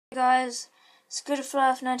guys,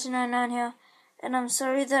 ScooterFly1999 here, and I'm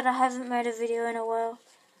sorry that I haven't made a video in a while.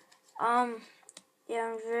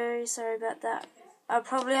 Yeah, I'm very sorry about that. I'll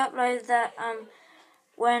probably upload that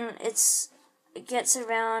when it gets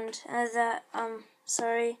around.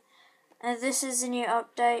 Sorry. And this is a new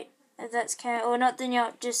update that's or not the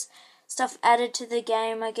new just stuff added to the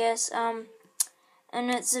game, I guess. And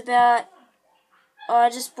it's about.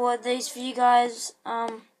 I just bought these for you guys.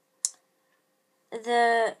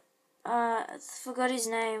 I forgot his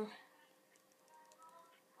name.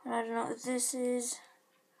 I don't know what this is.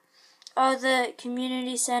 Oh, the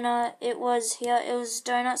community center. It was here. It was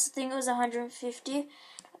donuts. I think it was 150. It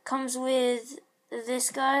comes with this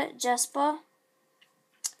guy, Jasper.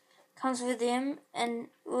 Comes with him, and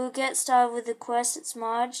we'll get started with the quest. It's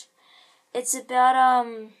Marge. It's about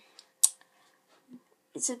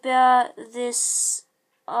this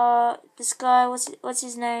this guy. What's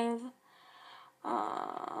his name?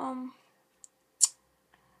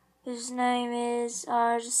 His name is,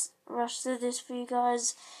 I just rushed through this for you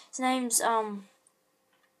guys. His name's,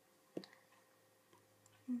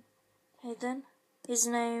 Hayden. His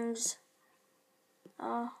name's,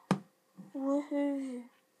 woohoo.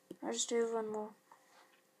 I'll just do one more.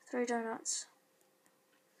 3 donuts.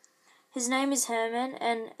 His name is Herman,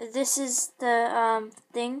 and this is the,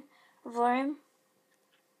 thing for him.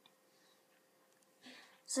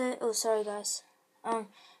 So, oh, sorry guys.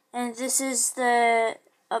 And this is the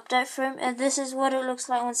update for him, and this is what it looks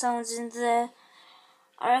like when someone's in there.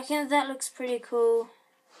 I reckon that looks pretty cool.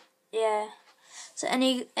 Yeah. So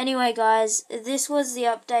anyway guys, this was the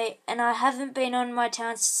update, and I haven't been on my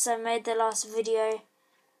town since I made the last video.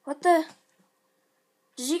 What the?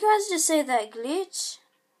 Did you guys just say that glitch?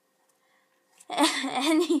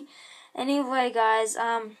 Anyway guys,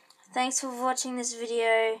 thanks for watching this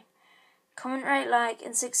video. Comment, rate, like,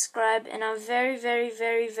 and subscribe, and I'm very sorry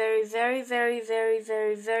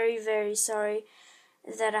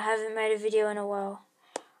that I haven't made a video in a while.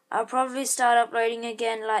 I'll probably start uploading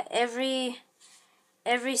again like every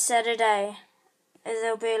Saturday.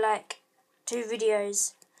 There'll be like 2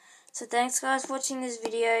 videos. So thanks guys for watching this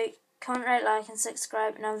video. Comment, rate, like, and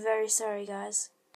subscribe, and I'm very sorry guys.